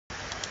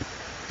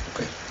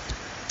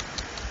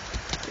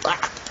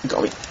I'm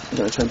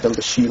gonna try and build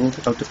a shield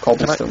out of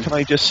cobblestone. Can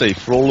I just say,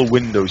 for all the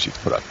windows you've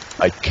put up,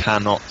 I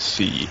cannot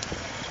see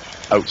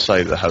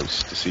outside of the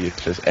house to see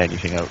if there's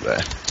anything out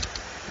there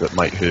that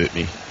might hurt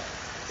me.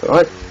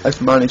 Alright, I've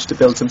managed to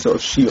build some sort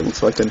of shield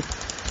so I can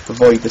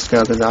avoid the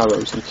skeleton's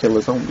arrows and kill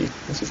the zombie.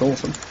 This is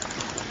awesome. I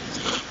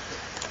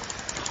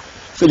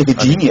feel like a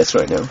genius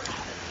right now.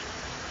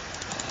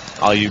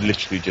 Are you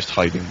literally just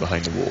hiding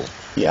behind the wall?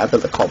 Yeah, I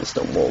built a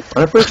cobblestone wall.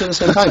 And I bridge at the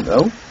same time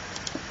though.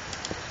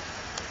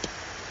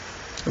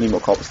 I need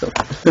more cobblestone.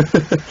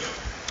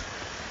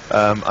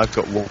 I've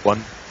got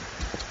one.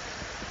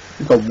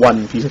 You've got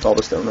one piece of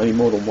cobblestone, I need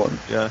more than one.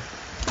 Yeah.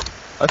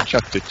 I've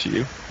chucked it to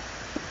you.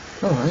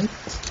 Alright.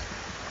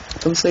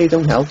 Don't say you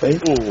don't help, eh?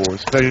 Oh,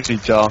 it's very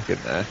dark in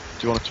there.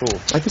 Do you want to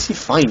talk? I can see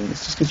fine,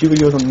 it's just because you got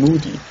yours on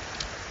moody.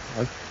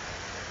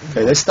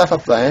 Okay, there's stuff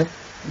up there.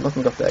 I'm not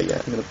going to go up there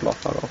yet, I'm going to block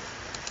that off.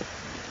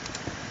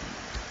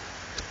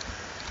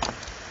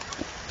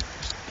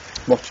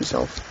 Watch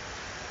yourself.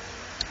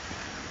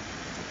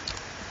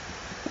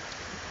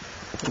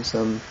 There's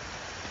some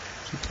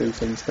food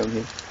things down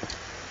here.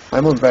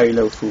 I'm on very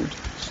low food,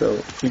 so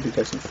if you could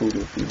get some food it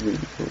would be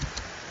really cool.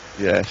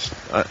 Yes,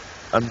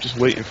 I'm just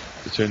waiting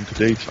to turn to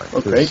daytime.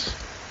 Okay.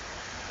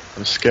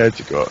 I'm scared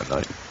to go out at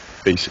night,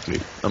 basically.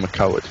 I'm a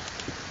coward.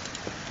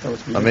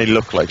 I may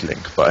look like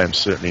Link, but I am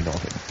certainly not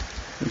him.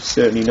 You're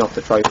certainly not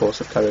the Triforce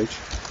of Courage.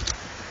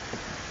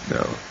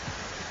 No.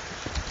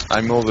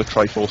 I'm more the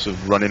Triforce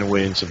of running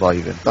away and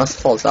surviving. That's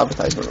false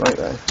advertisement right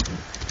there.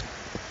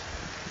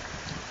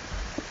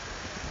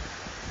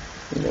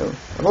 You know,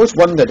 I've always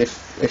wondered if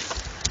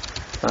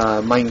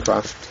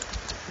Minecraft,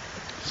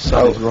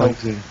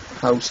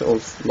 how sort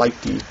of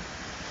likely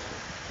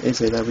is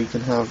it that we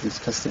can have these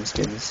custom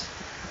skins?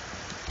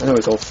 I know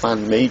it's all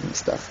fan-made and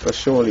stuff, but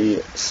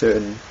surely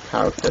certain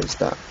characters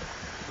that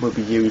will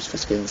be used for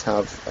skins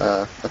have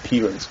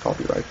appearance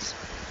copyrights.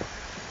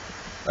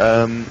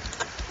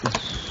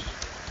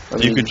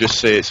 You could just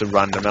say it's a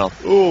random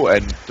elf. Oh,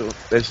 and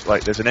there's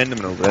an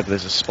enderman over there.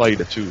 There's a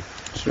spider too.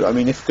 True. I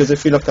mean, because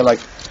if you look at like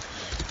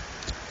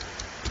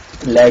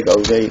Lego,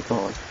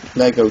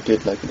 Lego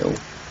did like, you know,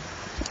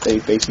 they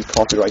basically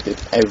copyrighted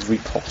every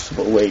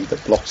possible way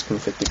that blocks can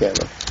fit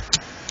together.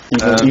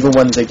 Even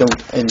ones they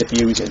don't end up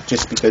using,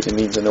 just because it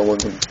means that no one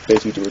can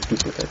basically do a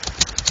duplicate.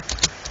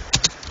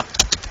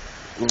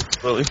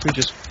 Well, if we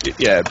just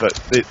but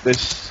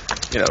this,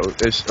 you know,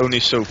 there's only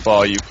so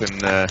far you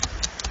can.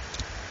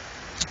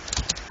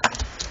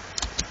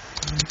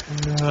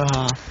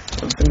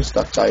 I'm gonna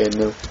start dying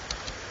now.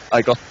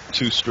 I got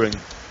 2 string.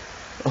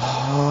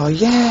 Oh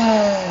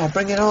yeah!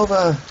 Bring it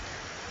over.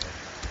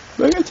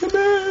 Bring it to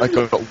me. I've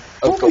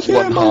got here,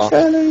 1 my heart.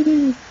 fair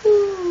lady.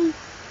 Woo.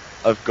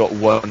 I've got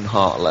 1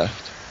 heart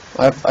left.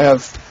 I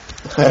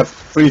have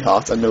 3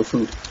 hearts and no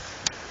food.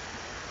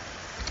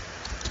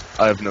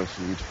 I have no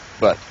food,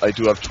 but I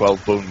do have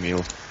 12 bone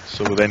meal.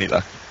 So with any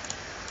luck,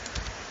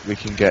 we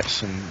can get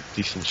some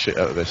decent shit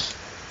out of this.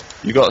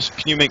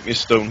 Can you make me a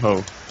stone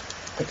hoe?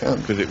 I can.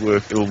 Because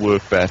it'll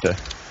work better.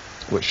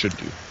 Well, it should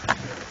do.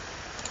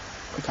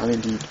 I can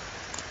indeed,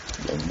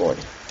 young boy.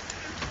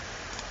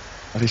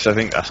 At least I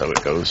think that's how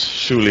it goes.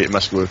 Surely it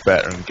must work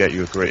better and get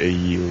you a greater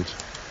yield.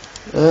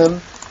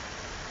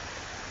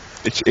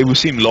 It would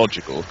seem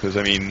logical, because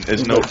I mean,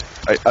 there's no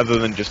other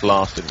than just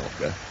lasting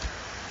longer.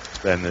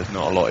 Then there's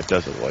not a lot it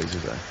does otherwise,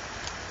 is there?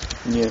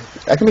 Yeah,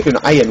 I can make an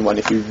iron one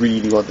if you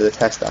really wanted to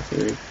test that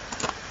theory.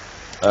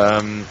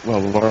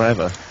 Well,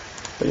 whatever.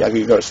 But yeah,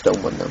 you got a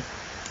stone one now.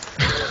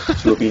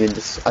 So we've been in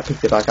this. I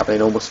picked it back up and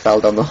it almost fell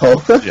down the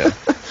hole. Yeah.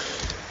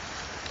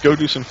 Go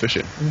do some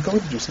fishing. I'm going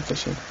to do some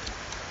fishing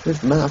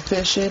with my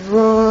fishing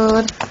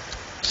rod.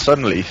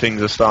 Suddenly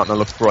things are starting to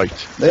look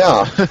bright. They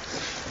are.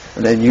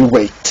 And then you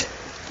wait.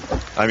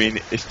 I mean,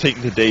 it's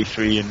taken to day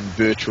 3 in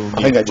virtual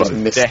I think I just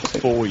missed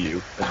death for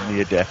you and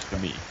near death for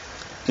me.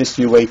 Just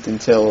you wait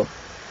until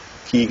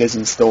Keeg has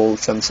installed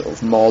some sort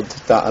of mod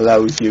that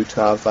allows you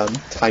to have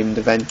timed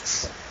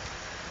events.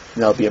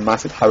 And there'll be a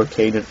massive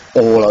hurricane and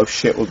all our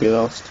shit will be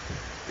lost.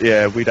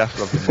 Yeah, we'd have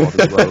to have the mod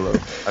as well, though.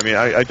 I mean,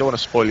 I don't want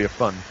to spoil your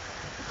fun,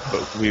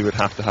 but we would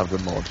have to have the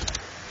mod.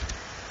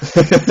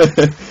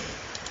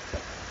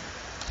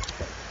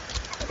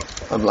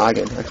 I'm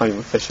lagging. I can't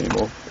even fish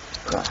anymore.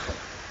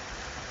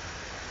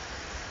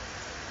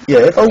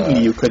 Yeah, if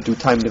only you could do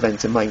timed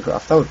events in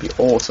Minecraft, that would be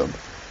awesome.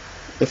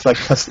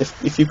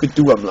 If you could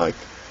do them, like,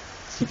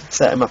 you could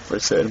set them up for a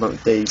certain amount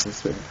of days and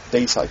certain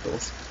day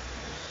cycles.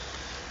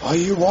 Are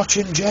you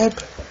watching,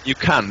 Jeb? You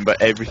can,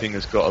 but everything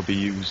has got to be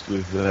used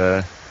with.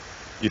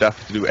 You'd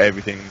have to do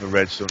everything with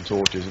redstone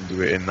torches and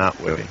do it in that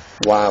way.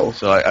 Wow.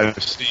 So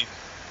I've seen.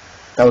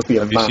 That would be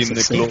a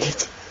massive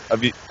secret.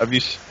 Have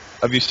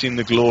you seen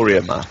the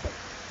Gloria map?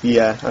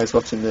 Yeah, I was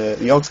watching the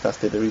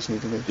Yogscast did it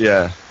recently to me.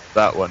 Yeah,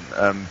 that one.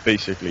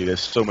 Basically, there's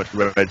so much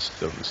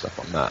redstone and stuff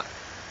on that.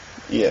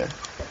 Yeah.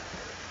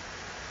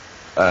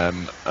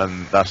 And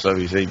that's how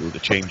he's able to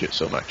change it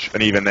so much.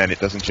 And even then, it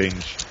doesn't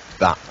change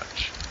that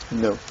much.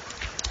 No.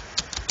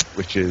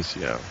 Which is,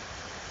 you know,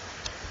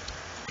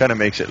 kind of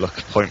makes it look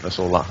pointless,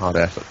 all that hard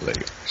effort.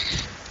 Like.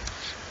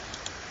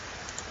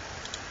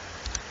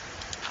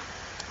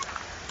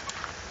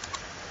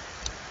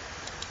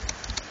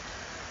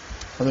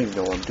 I don't even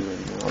know what I'm doing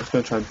anymore. I was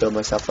going to try and build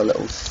myself a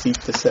little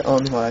seat to sit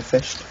on while I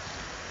fished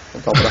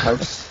on top of the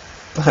house,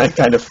 but I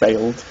kind of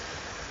failed.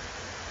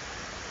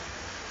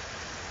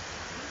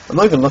 I'm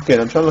not even looking.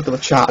 I'm trying to look at the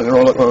chat and they're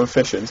all looking when I'm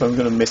fishing, so I'm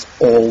going to miss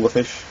all the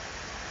fish.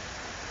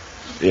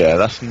 Yeah,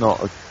 that's not,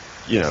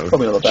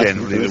 Probably not the best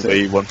generally move, the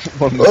way one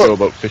would Oh! go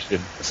about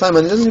fishing.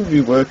 Simon, it doesn't seem to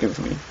be working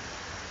for me.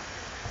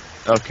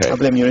 Okay. I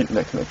blame your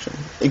internet connection.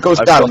 It goes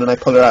I've down got- and I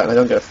pull it out and I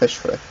don't get a fish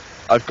for it.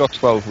 I've got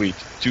 12 wheat.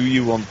 Do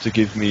you want to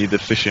give me the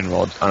fishing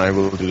rod, and I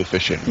will do the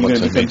fishing You're once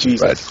going I to become make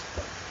some bread? Jesus.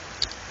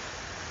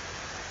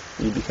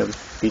 You become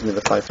feeding of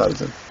the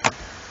 5,000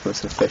 with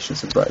some fish and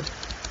some bread.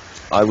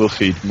 I will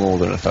feed more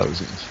than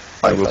 1,000.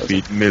 I will 5,000.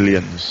 feed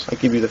millions. I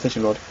give you the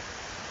fishing rod.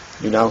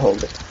 You now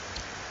hold it.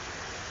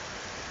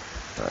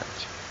 Right.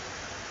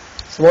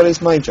 So what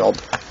is my job?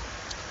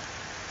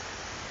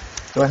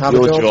 Do I have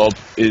Your a job? job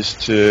is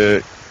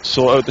to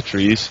sort out the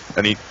trees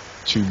and eat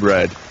 2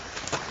 bread.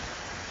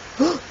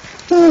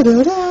 Da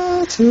da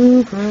da,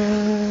 2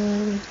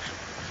 bread.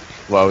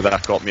 Wow,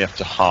 that got me up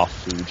to half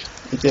food.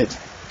 It did.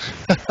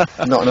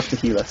 Not enough to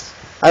heal us.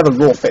 I have a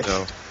raw fish.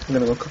 No. I'm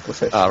going to go cook the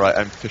fish. Right,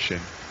 I'm fishing.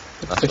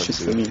 The That's fish what is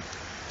I'm for doing. me.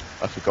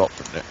 I forgot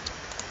from it.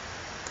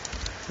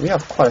 We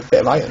have quite a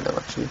bit of iron now,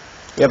 actually.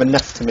 We have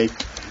enough to make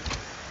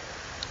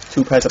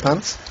 2 pairs of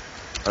pants.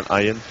 An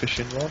iron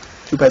fishing rod?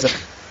 2 pairs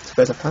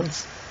of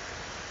pants.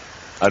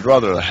 I'd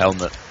rather a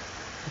helmet.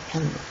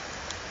 Helmet.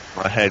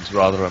 My head's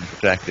rather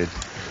unprotected.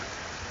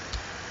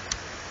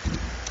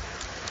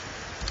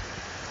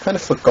 Kind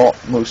of forgot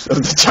most of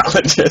the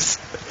challenges.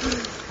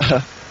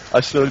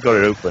 I've still got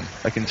it open.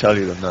 I can tell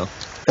you them now.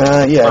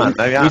 Yeah, Man,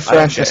 I am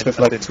refresh us getting with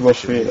like nothing 2 or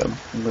fishing. 3 of them,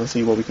 and we'll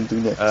see what we can do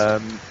next.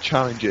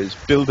 Challenges.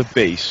 Build a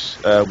base.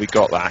 We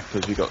got that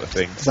because we got the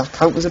thing. Does that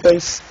count as a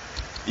base?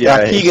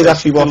 Yeah, Keeg it is says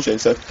actually build- watching,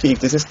 so Keeg,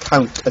 does this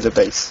count as a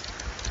base?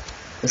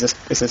 Is this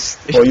It's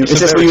what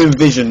very- you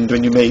envisioned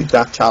when you made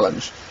that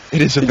challenge?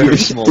 It is a Did very you,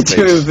 small did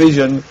you base.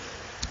 envision...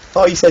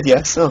 Oh, you said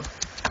yes. Oh,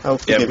 how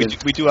Yeah, forgiving.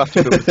 we do have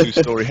to build a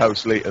 2-story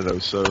house later though,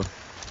 so...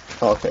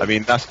 Oh, okay. I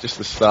mean, that's just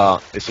the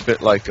start. It's a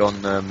bit like on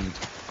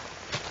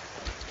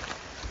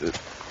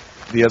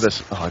the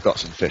others. Oh, I got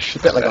some fish. A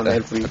bit like on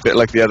every... A bit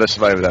like the other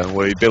Survivor then,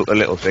 where we built a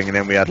little thing and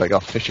then we had like our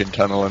fishing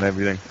tunnel and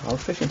everything. Oh,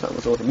 fishing tunnel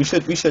was awesome. We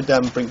should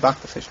bring back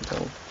the fishing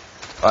tunnel.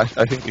 I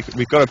think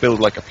we've got to build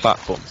like a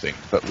platform thing,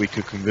 but we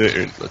could convert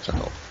it into a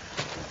tunnel,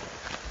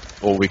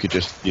 or we could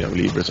just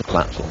leave it as a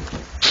platform.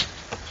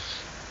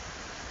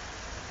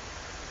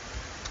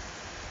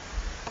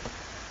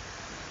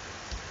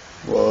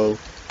 Whoa.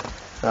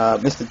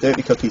 Mr.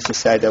 Dirty Cookies just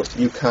said that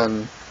you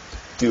can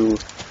do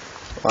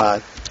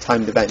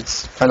timed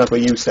events, kind of like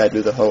what you said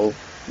with the whole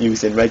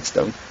using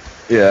redstone.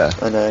 Yeah.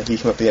 And he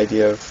came up with the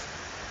idea of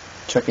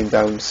chucking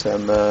down like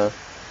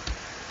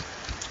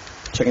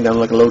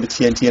a load of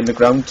TNT in the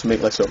ground to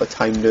make like sort of a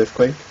timed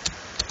earthquake.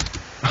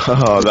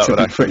 Oh, Which that would would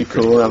be actually pretty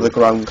cool, and have the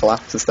ground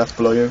collapse and stuff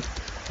below you.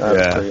 That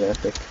Yeah. was pretty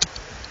epic.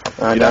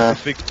 And You'd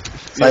have to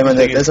Simon,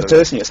 the thing there's is, a though-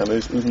 person here,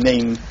 Simon, whose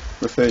name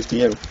refers to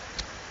you.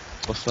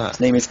 What's that? His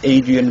name is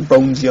Adrian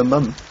Bones Your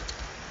Mum.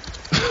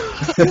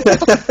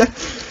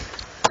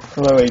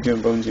 Hello,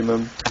 Adrian Bones Your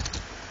Mum.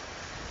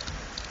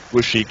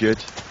 Was she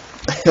good?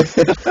 I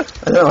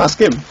don't know, ask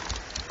him.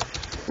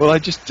 Well, I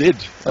just did.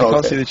 I Oh,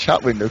 can't okay. see the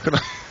chat window, can I?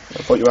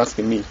 I thought you were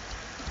asking me.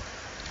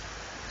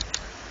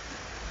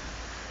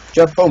 Do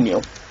you have bone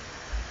meal?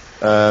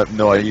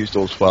 No, I used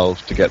all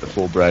 12 to get the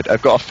 4 bread.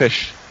 I've got a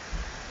fish.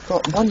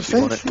 Got one Do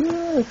you want fish?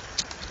 Yeah.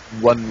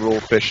 1 raw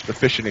fish. The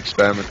fishing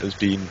experiment has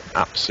been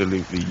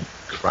absolutely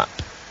crap.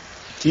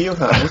 Do you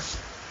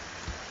have,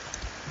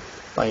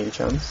 by any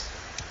chance,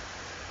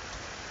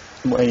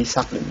 any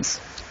saplings?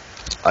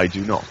 I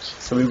do not.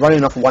 So we're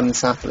running off 1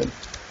 sapling.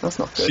 That's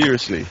not good.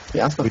 Seriously,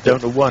 Yeah, that's not we're good. down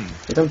to 1.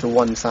 We're down to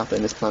 1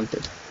 sapling is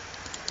planted.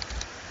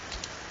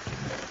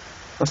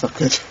 That's not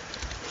good.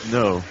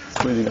 No.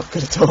 It's really not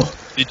good at all.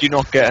 Did you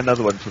not get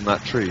another one from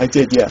that tree? I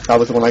did, yeah. That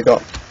was the one I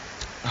got.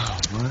 Oh,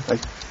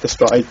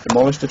 what? I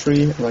demolished the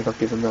tree and I got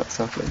given that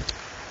sapling.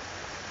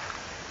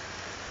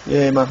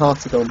 Yeah, my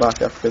hearts are going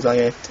back up because I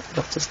ate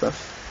lots of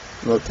stuff.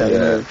 I'm not telling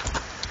Yeah. you.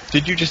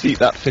 Did you just eat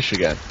that fish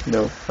again?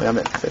 No, I am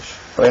eating fish.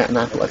 But I ate an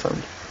apple I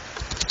found.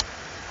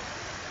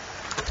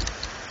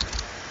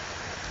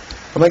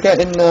 Am I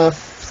getting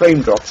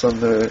frame drops on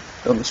the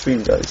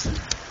stream, guys?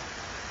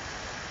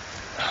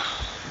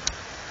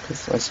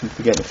 Because I seem to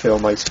be getting a fill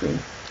on my screen.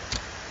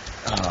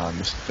 Ah, I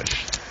missed the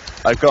fish.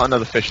 I've got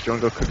another fish. Do you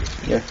want to go cook it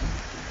for me? Yeah.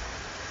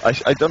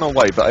 I don't know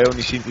why, but I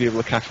only seem to be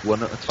able to catch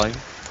one at a time.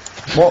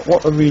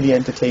 What a really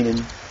entertaining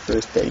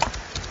first day.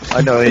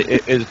 I know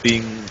it is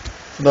being.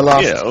 For the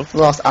last You know. for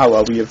the last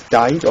hour we have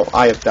died, or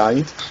I have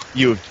died.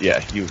 You've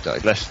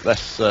died. Let's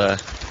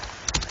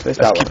First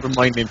hour. keep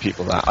reminding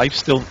people that I've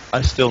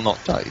still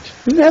not died.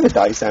 You never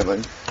die,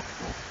 Simon.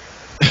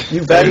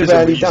 You There very is a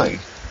rarely reason. die.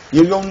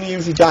 You only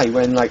usually die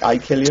when like I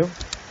kill you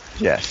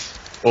Yes.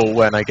 Or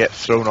when I get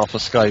thrown off a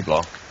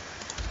skyblock,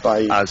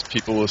 by as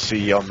people will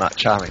see on that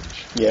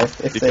challenge, yeah.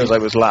 because I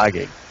was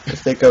lagging.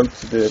 If they go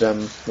to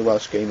the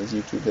Welsh Gamers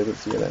YouTube, they will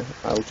see it there.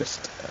 I'll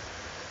just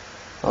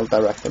I'll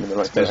direct them in the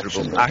right It's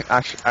miserable.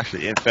 direction.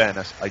 Actually, in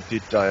fairness, I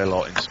did die a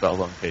lot in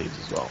Spellbound Caves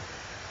as well.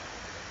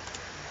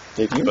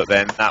 Did you? But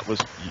then that was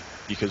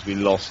because we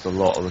lost a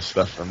lot of the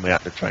stuff and we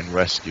had to try and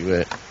rescue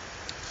it.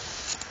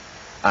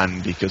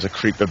 And because a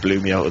creeper blew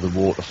me out of the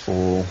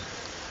waterfall.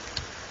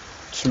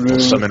 True. Or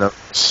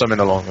something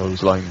along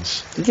those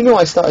lines. Did you know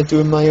I started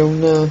doing my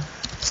own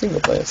single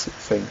player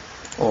thing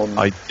on?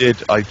 I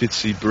did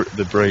see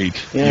the braid.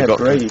 Yeah, you got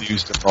braid.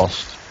 confused and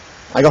lost.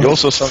 I got You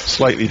also sound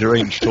slightly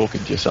deranged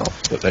talking to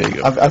yourself, but there you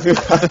go.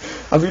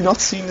 Have you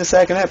not seen the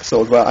second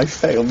episode where I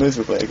fail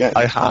miserably again?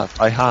 I have.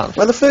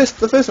 Well, the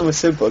first one was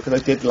simple because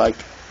I did like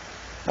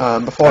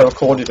before I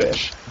recorded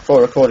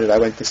it. I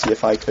went to see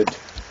if I could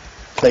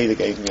play the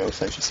game,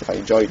 essentially see if I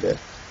enjoyed it.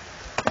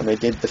 And I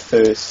did the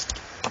first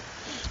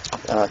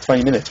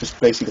 20 minutes, was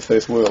basically the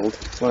first world.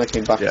 So when I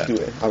came back to do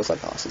it, I was like,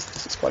 oh,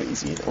 this is quite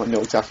easy. I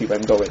know exactly where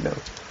I'm going now.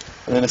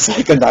 And then the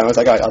second time, I was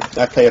like,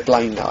 I play it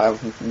blind now.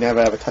 I've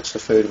never ever touched the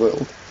third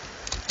world.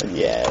 And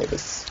yeah, it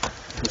was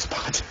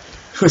bad.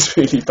 It was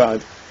really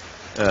bad.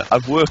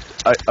 I've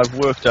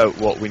worked out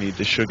what we need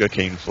the sugar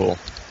cane for.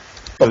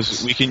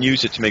 Because we can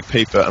use it to make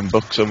paper and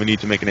books, and we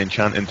need to make an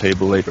enchanting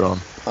table later on.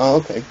 Oh,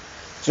 okay.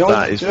 Do you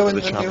know in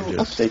the challenges. new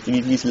update you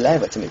need to use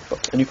leather to make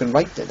books, and you can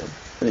write in them,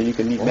 and then you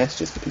can leave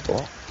messages for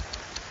people.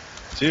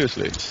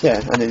 Seriously? Yeah,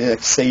 and then it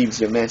like saves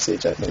your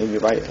message and you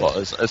write it. What,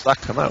 has that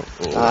come out?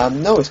 Or?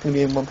 No, it's going to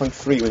be in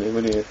 1.3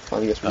 when it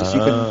finally gets released.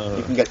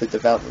 You can get the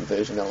development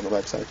version now on the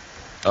website.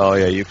 Oh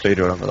yeah, you played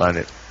around with that and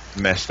it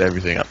messed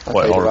everything up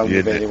quite horribly,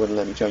 didn't it? It wouldn't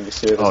let me join your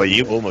server. Oh,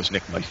 you almost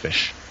nicked my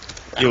fish.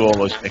 You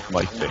almost nicked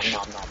my fish.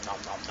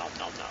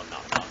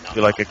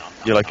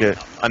 You're like a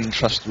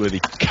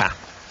untrustworthy cat.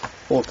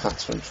 All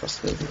cats are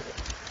untrustworthy.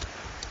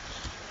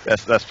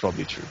 That's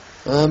probably true.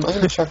 I'm going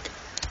to chuck...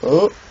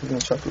 Oh, I'm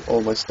going to chuck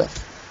all my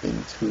stuff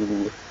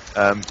into...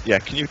 yeah,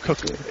 can you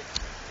cook it?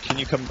 Can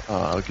you come...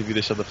 I'll give you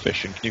this other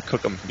fish, and can you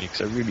cook them for me,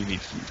 because I really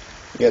need food.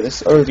 Yeah,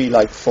 this is already,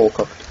 like, 4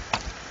 cooked.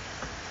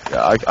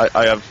 Yeah,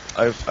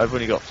 I've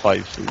only got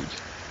 5 food.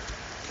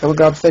 Come and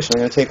grab fish, and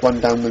I'm going to take one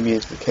down with me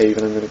into the cave,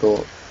 and I'm going to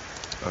go...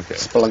 Okay.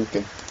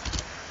 Spelunking.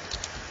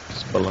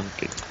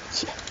 Spelunking.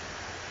 Yeah.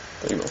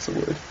 I think that's the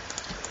word.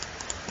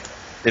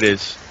 It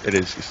is.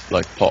 It's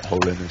like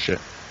potholing and shit.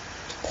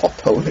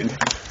 Potholing?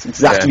 That's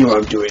exactly what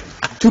I'm doing.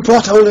 To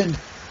potholing!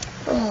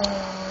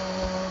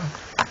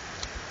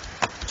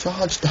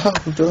 Charge down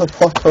to the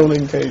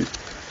potholing cave.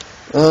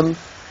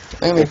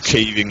 I'm or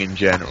caving in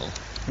general.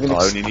 I'm going to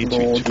I only need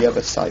explore to the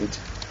other side.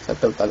 I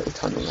built that little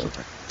tunnel now.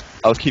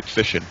 I'll keep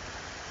fishing.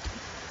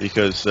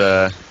 Because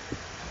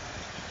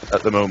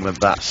at the moment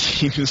that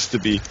seems to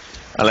be,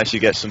 unless you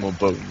get some more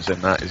bones,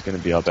 then that is going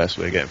to be our best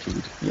way of getting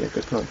food. Yeah,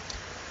 good plan.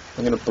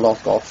 I'm going to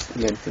block off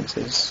the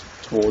entrances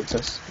towards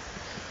us.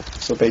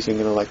 So basically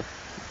I'm going to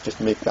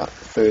just make that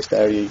first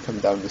area you come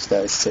down the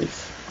stairs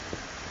safe.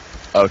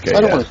 Okay, so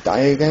I don't want to die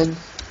again.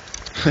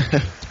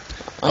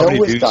 I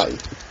always die.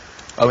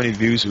 How many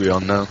views are we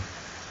on now?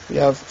 We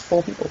have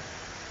 4 people.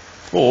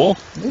 4?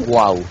 Yeah.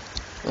 Wow.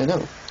 I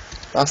know.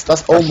 That's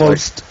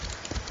almost...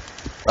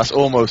 That's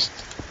almost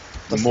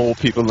more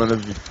people than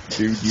have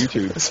viewed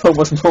YouTube. It's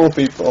almost more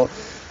people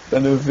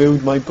than have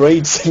viewed my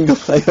Braid single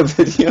player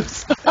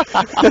videos.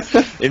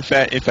 in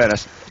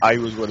fairness, I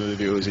was one of the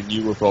viewers and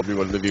you were probably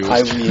one of the viewers.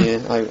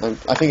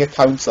 I think it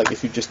counts like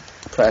if you just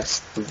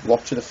press the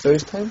watcher the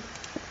first time.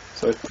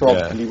 So it's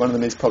probably one of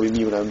them is probably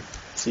me when I'm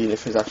seeing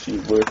if it's actually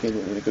working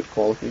and in good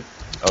quality.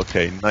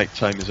 Okay, night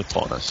time is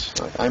upon us.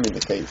 Right, I'm in the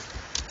cave.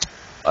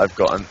 I've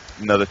got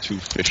another 2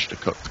 fish to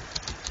cook.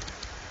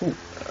 Ooh.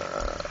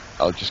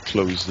 I'll just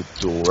close the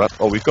door up.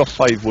 Oh, we've got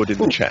 5 wood in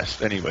the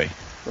chest anyway.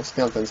 The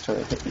skeleton's trying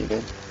to hit me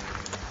again.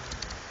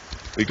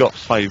 We got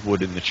 5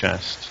 wood in the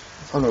chest.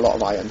 I found a lot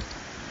of iron.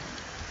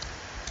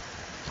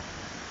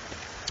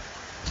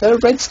 Is there a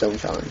redstone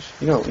challenge?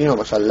 You know how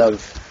much I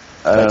love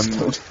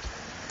redstone.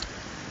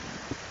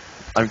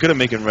 I'm good at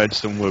making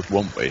redstone work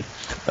one way.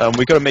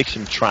 We've got to make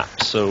some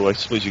traps, so I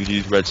suppose you could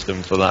use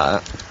redstone for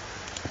that.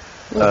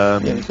 Yeah,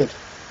 we could.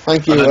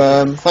 Thank you,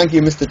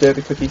 Mr.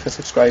 Derby Cookie, for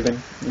subscribing.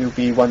 You'll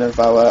be one of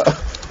our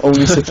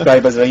only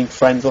subscribers that ain't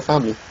friends or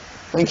family.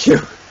 Thank you.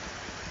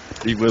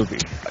 He will be.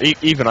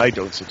 Even I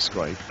don't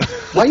subscribe.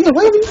 Why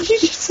would you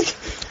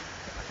just...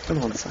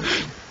 Come on,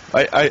 Simon.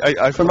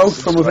 I promote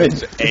from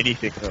within.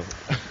 Anything though.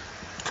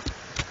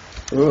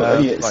 Oh,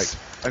 there he is. Right,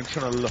 I'm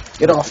trying to look.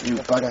 Get off, you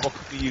bugger. What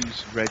could we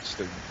use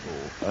redstone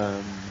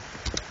for?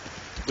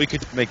 We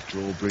could make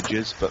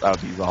drawbridges, but that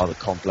would be rather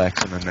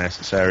complex and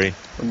unnecessary.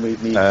 And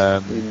we'd need...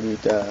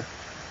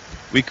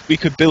 We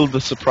could build the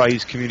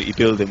surprise community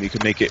building. We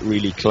could make it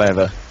really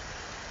clever,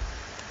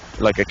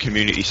 like a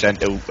community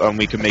centre, and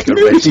we could make a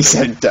community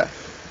centre.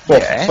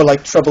 What, yeah. For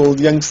like troubled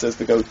youngsters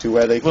to go to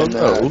where they can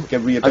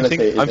get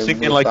rehabilitated. I'm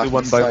thinking like the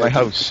one by my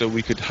house, so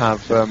we could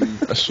have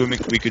a swimming.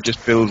 We could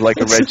just build like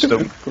a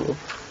redstone, cool.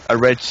 a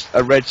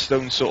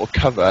redstone sort of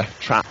cover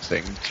trap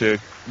thing to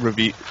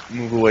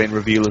move away and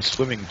reveal a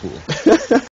swimming pool.